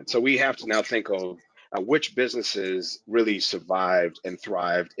segment. So we have to now think of which businesses really survived and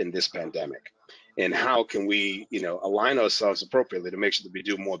thrived in this pandemic, and how can we, align ourselves appropriately to make sure that we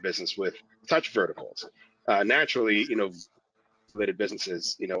do more business with such verticals. Naturally, related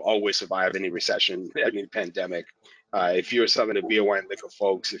businesses, always survive any recession, any pandemic. If you're selling to beer, wine, liquor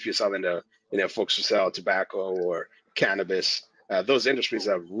folks, if you're selling to, folks who sell tobacco or cannabis, those industries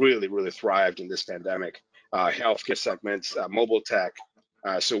have really, really thrived in this pandemic. Healthcare segments, mobile tech.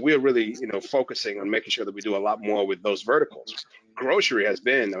 So we're really, focusing on making sure that we do a lot more with those verticals. Grocery has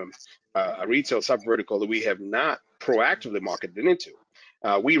been a retail sub-vertical that we have not proactively marketed into.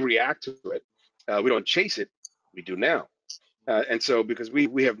 We react to it. We don't chase it. We do now. And so because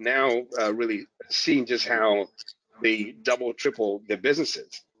we have now really seen just how they double, triple their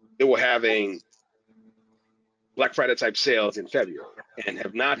businesses. They were having Black Friday type sales in February and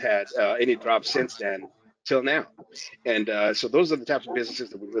have not had any drop since then till now. And so those are the types of businesses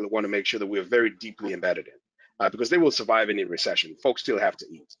that we really want to make sure that we're very deeply embedded in, because they will survive any recession. Folks still have to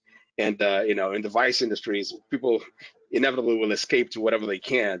eat. And, in the vice industries, people inevitably will escape to whatever they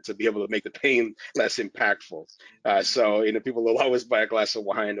can to be able to make the pain less impactful. So, people will always buy a glass of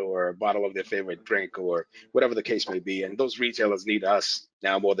wine or a bottle of their favorite drink or whatever the case may be. And those retailers need us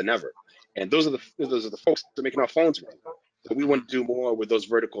now more than ever. And those are the folks that are making our phones ring. So we want to do more with those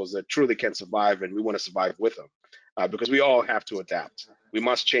verticals that truly can survive, and we want to survive with them, because we all have to adapt. We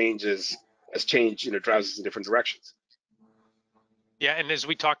must change as change, drives us in different directions. Yeah, and as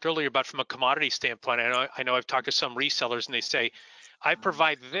we talked earlier about from a commodity standpoint, I know I've talked to some resellers and they say, I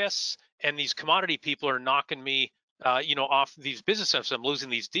provide this, and these commodity people are knocking me, off these businesses. I'm losing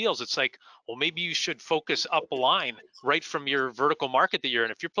these deals. It's like, well, maybe you should focus up a line right from your vertical market that you're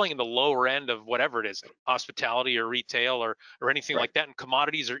in. If you're playing in the lower end of whatever it is, hospitality or retail or anything Right. like that, and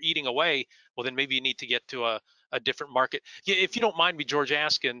commodities are eating away, well, then maybe you need to get to a different market. Yeah, if you don't mind me, George,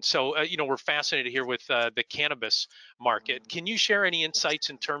 asking, so we're fascinated here with the cannabis market. Can you share any insights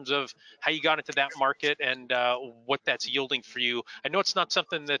in terms of how you got into that market and what that's yielding for you? I know it's not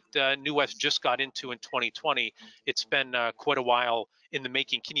something that New West just got into in 2020. It's been quite a while in the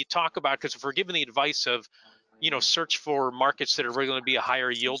making. Can you talk about, because if we're given the advice of, search for markets that are really going to be a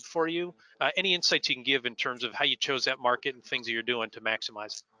higher yield for you, any insights you can give in terms of how you chose that market and things that you're doing to maximize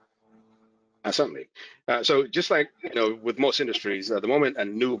it? Certainly. So just like, with most industries, the moment a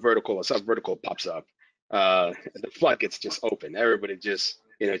new vertical or sub-vertical pops up, the floodgates just open. Everybody just,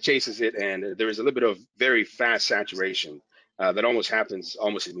 chases it, and there is a little bit of very fast saturation that almost happens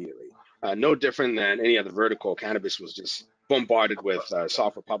almost immediately. No different than any other vertical. Cannabis was just bombarded with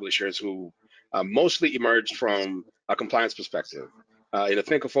software publishers who mostly emerged from a compliance perspective.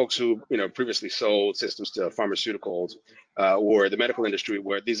 Think of folks who, previously sold systems to pharmaceuticals or the medical industry,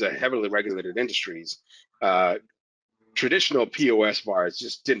 where these are heavily regulated industries. Traditional POS bars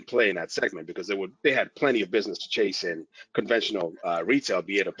just didn't play in that segment because they had plenty of business to chase in conventional retail,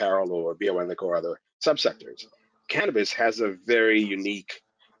 be it apparel or beer, wine, liquor, or other subsectors. Cannabis has a very unique,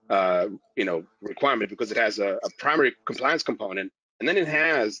 requirement because it has a primary compliance component, and then it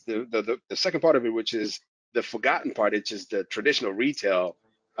has the second part of it, which is the forgotten part, which is the traditional retail,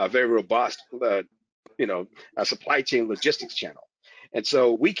 very robust, a supply chain logistics channel. And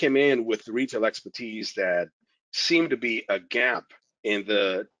so we came in with the retail expertise that seemed to be a gap in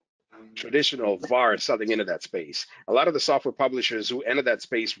the traditional VAR selling into that space. A lot of the software publishers who entered that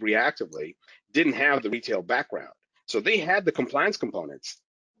space reactively didn't have the retail background. So they had the compliance components,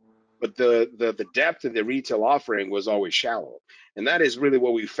 but the depth in the retail offering was always shallow. And that is really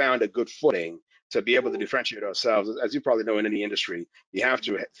where we found a good footing to be able to differentiate ourselves. As you probably know, in any industry, you have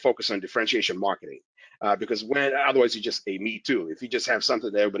to focus on differentiation marketing, because otherwise you're just a me too. If you just have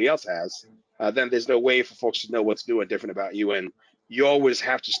something that everybody else has, then there's no way for folks to know what's new and different about you. And you always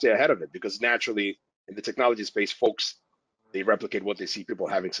have to stay ahead of it, because naturally in the technology space, folks they replicate what they see people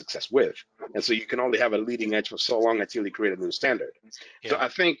having success with. And so you can only have a leading edge for so long until you create a new standard. So Yeah. I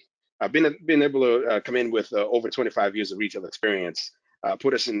think I've been able to come in with over 25 years of retail experience,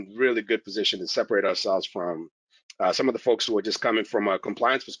 put us in really good position to separate ourselves from some of the folks who are just coming from a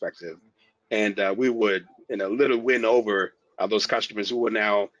compliance perspective. And we would, little win over those customers who were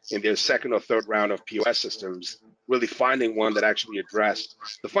now in their second or third round of POS systems, really finding one that actually addressed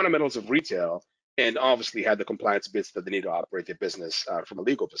the fundamentals of retail and obviously had the compliance bits that they need to operate their business from a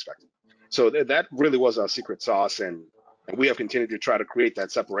legal perspective. So that really was our secret sauce, and we have continued to try to create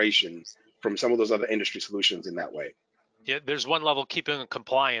that separation from some of those other industry solutions in that way. Yeah, there's one level keeping them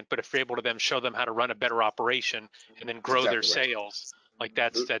compliant, but if you're able to then show them how to run a better operation and then That's grow their exactly right. sales, like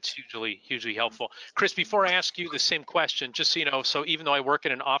that's hugely helpful. Chris, before I ask you the same question, just so you know, so even though I work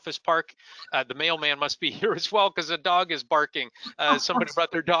in an office park, the mailman must be here as well because the dog is barking. Somebody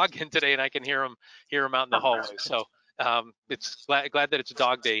brought their dog in today, and I can hear him out in the hallway. So it's glad that it's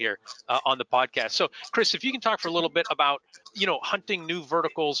dog day here on the podcast. So Chris, if you can talk for a little bit about hunting new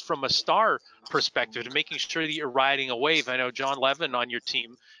verticals from a star perspective and making sure that you're riding a wave. I know John Levin on your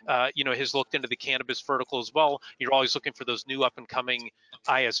team, has looked into the cannabis vertical as well. You're always looking for those new up and coming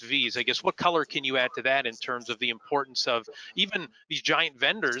ISVs. I guess what color can you add to that in terms of the importance of even these giant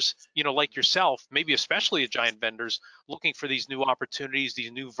vendors, like yourself, maybe especially giant vendors, looking for these new opportunities,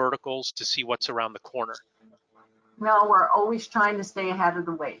 these new verticals to see what's around the corner? No, we're always trying to stay ahead of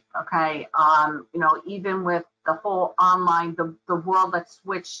the wave. Okay. Even with the whole online, the world that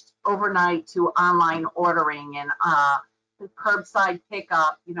switched overnight to online ordering and curbside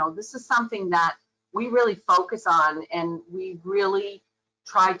pickup, this is something that we really focus on, and we really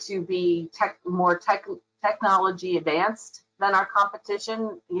try to be more technology advanced than our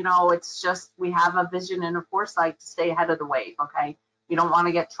competition. It's just we have a vision and a foresight to stay ahead of the wave. Okay. We don't want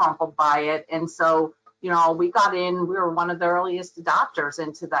to get trampled by it. And so we were one of the earliest adopters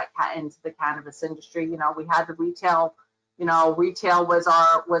into the cannabis industry. We had the retail, retail was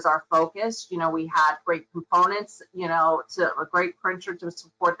our focus. We had great components, to a great printer to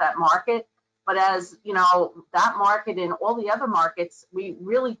support that market. But as that market and all the other markets, we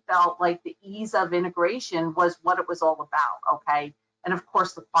really felt like the ease of integration was what it was all about. Okay. And of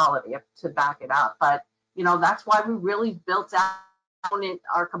course the quality to back it up. But, that's why we really built out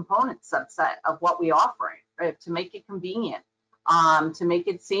our component subset of what we offer, right? To make it convenient, to make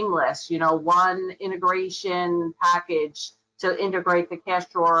it seamless, one integration package to integrate the cash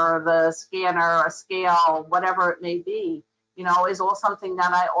drawer, the scanner, a scale, whatever it may be, is all something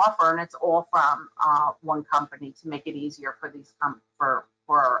that I offer, and it's all from one company to make it easier for these for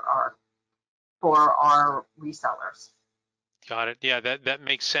our resellers. Got it. Yeah, that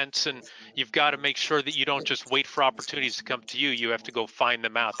makes sense. And you've got to make sure that you don't just wait for opportunities to come to you. You have to go find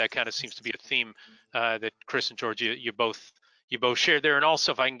them out. That kind of seems to be a theme that Chris and George, you both share there. And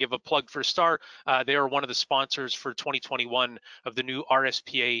also, if I can give a plug for Star, they are one of the sponsors for 2021 of the new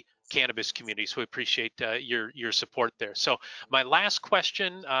RSPA cannabis community. So we appreciate your support there. So my last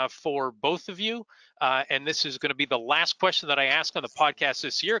question for both of you, and this is going to be the last question that I ask on the podcast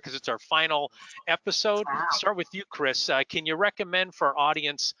this year because it's our final episode. Wow. Start with you, Chris. Can you recommend for our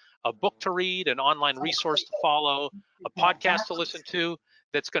audience a book to read, an online resource to follow, a podcast to listen to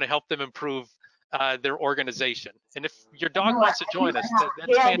that's going to help them improve their organization? And if your dog wants to join us,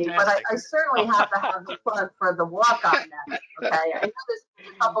 that's candy, fantastic. But I certainly have to have the plug for the walk on that. Okay, I know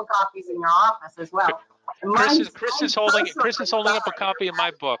there's a couple copies in your office as well. Chris is holding up a copy of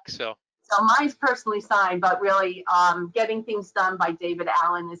my book. So mine's personally signed, but really, Getting Things Done by David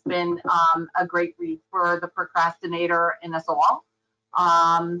Allen has been a great read for the procrastinator in us all.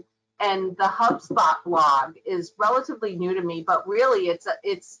 And the HubSpot blog is relatively new to me, but really it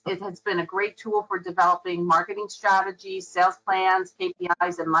has been a great tool for developing marketing strategies, sales plans,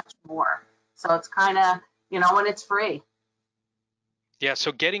 KPIs, and much more. So it's kind of, and it's free. Yeah,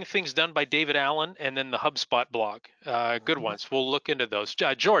 so Getting Things Done by David Allen, and then the HubSpot blog. Good ones. We'll look into those.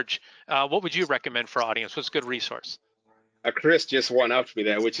 George, what would you recommend for audience? What's a good resource? Chris just won out for me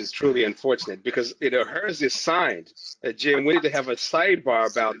there, which is truly unfortunate because hers is signed. Jim, we need to have a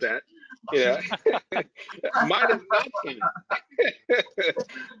sidebar about that. Yeah, mine is not signed,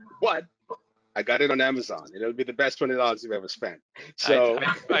 but I got it on Amazon. It'll be the best $20 you've ever spent. So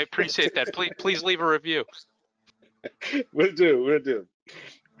I appreciate that. Please leave a review. We'll do.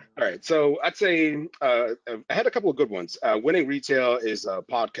 All right, so I'd say I had a couple of good ones. Winning Retail is a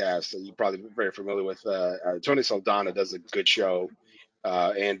podcast that you're probably very familiar with. Tony Saldana does a good show,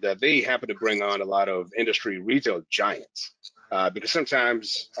 and they happen to bring on a lot of industry retail giants. Because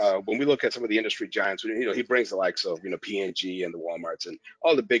sometimes when we look at some of the industry giants, he brings the likes of P&G and the Walmarts and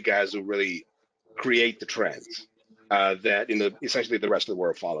all the big guys who really create the trends. that essentially the rest of the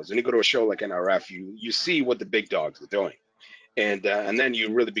world follows. And you go to a show like NRF, you see what the big dogs are doing, and then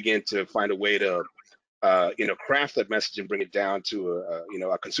you really begin to find a way to craft that message and bring it down to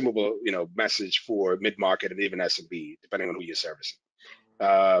a consumable message for mid market and even SMB, depending on who you're servicing.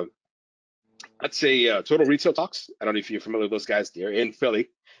 Uh, I'd say Total Retail Talks. I don't know if you're familiar with those guys. They're in Philly.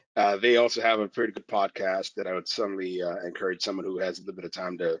 They also have a pretty good podcast that I would certainly encourage someone who has a little bit of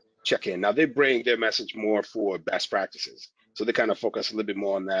time to check in. Now, they bring their message more for best practices. So they kind of focus a little bit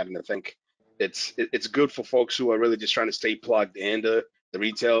more on that. And I think it's good for folks who are really just trying to stay plugged into the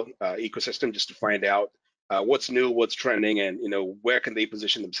retail ecosystem just to find out what's new, what's trending, and where can they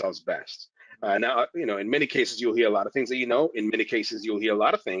position themselves best. Now, in many cases, you'll hear a lot of things that in many cases, you'll hear a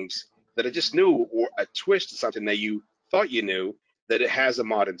lot of things that are just new or a twist to something that you thought you knew, that it has a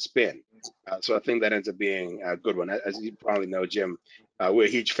modern spin. So I think that ends up being a good one. As you probably know, Jim, we're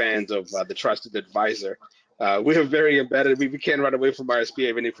huge fans of the trusted advisor. We're very embedded. We can't run away from RSPA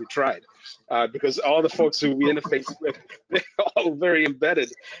even if we tried, because all the folks who we interface with, they're all very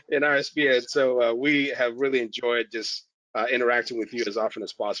embedded in RSPA. And so we have really enjoyed just interacting with you as often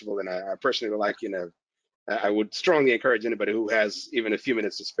as possible. And I personally would like, I would strongly encourage anybody who has even a few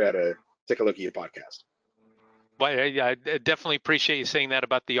minutes to spare to take a look at your podcast. Well, I definitely appreciate you saying that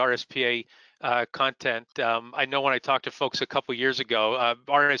about the RSPA content. I know when I talked to folks a couple years ago,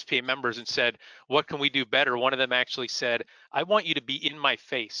 RSPA members, and said, what can we do better? One of them actually said, I want you to be in my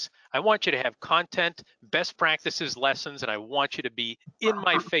face. I want you to have content, best practices, lessons, and I want you to be in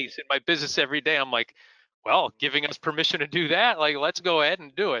my face in my business every day. I'm like, well, giving us permission to do that, like, let's go ahead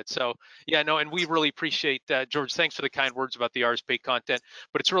and do it. So yeah, no, and we really appreciate that. George, thanks for the kind words about the RSPA content,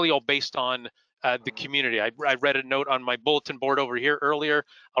 but it's really all based on the community. I read a note on my bulletin board over here earlier.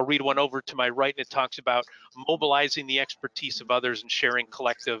 I'll read one over to my right, and it talks about mobilizing the expertise of others and sharing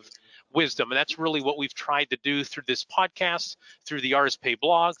collective wisdom. And that's really what we've tried to do through this podcast, through the RSPA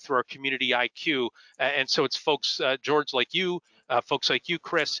blog, through our community IQ. And so it's folks, George, like you, folks like you,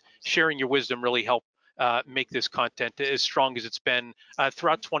 Chris, sharing your wisdom really help make this content as strong as it's been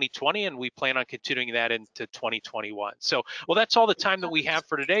throughout 2020, and we plan on continuing that into 2021. So, well, that's all the time that we have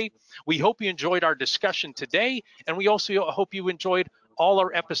for today. We hope you enjoyed our discussion today, and we also hope you enjoyed all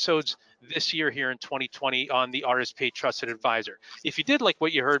our episodes this year here in 2020 on the RSPA Trusted Advisor. If you did like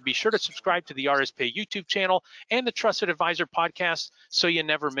what you heard, be sure to subscribe to the RSPA YouTube channel and the Trusted Advisor podcast so you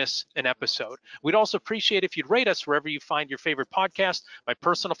never miss an episode. We'd also appreciate if you'd rate us wherever you find your favorite podcast. My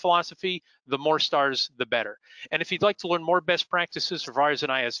personal philosophy, the more stars, the better. And if you'd like to learn more best practices for VARs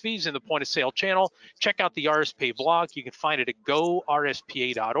and ISVs in the point of sale channel, check out the RSPA blog. You can find it at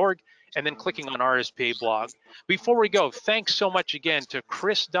gorspa.org. and then clicking on RSPA blog. Before we go, thanks so much again to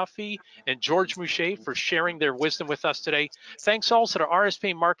Chris Duffy and George Mouchet for sharing their wisdom with us today. Thanks also to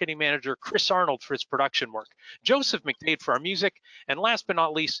RSPA Marketing Manager Chris Arnold for his production work, Joseph McDade for our music, and last but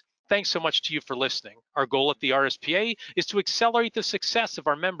not least, thanks so much to you for listening. Our goal at the RSPA is to accelerate the success of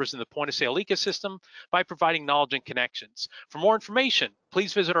our members in the point of sale ecosystem by providing knowledge and connections. For more information,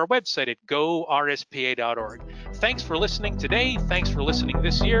 please visit our website at gorspa.org. Thanks for listening today. Thanks for listening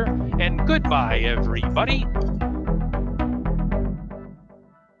this year, and goodbye, everybody.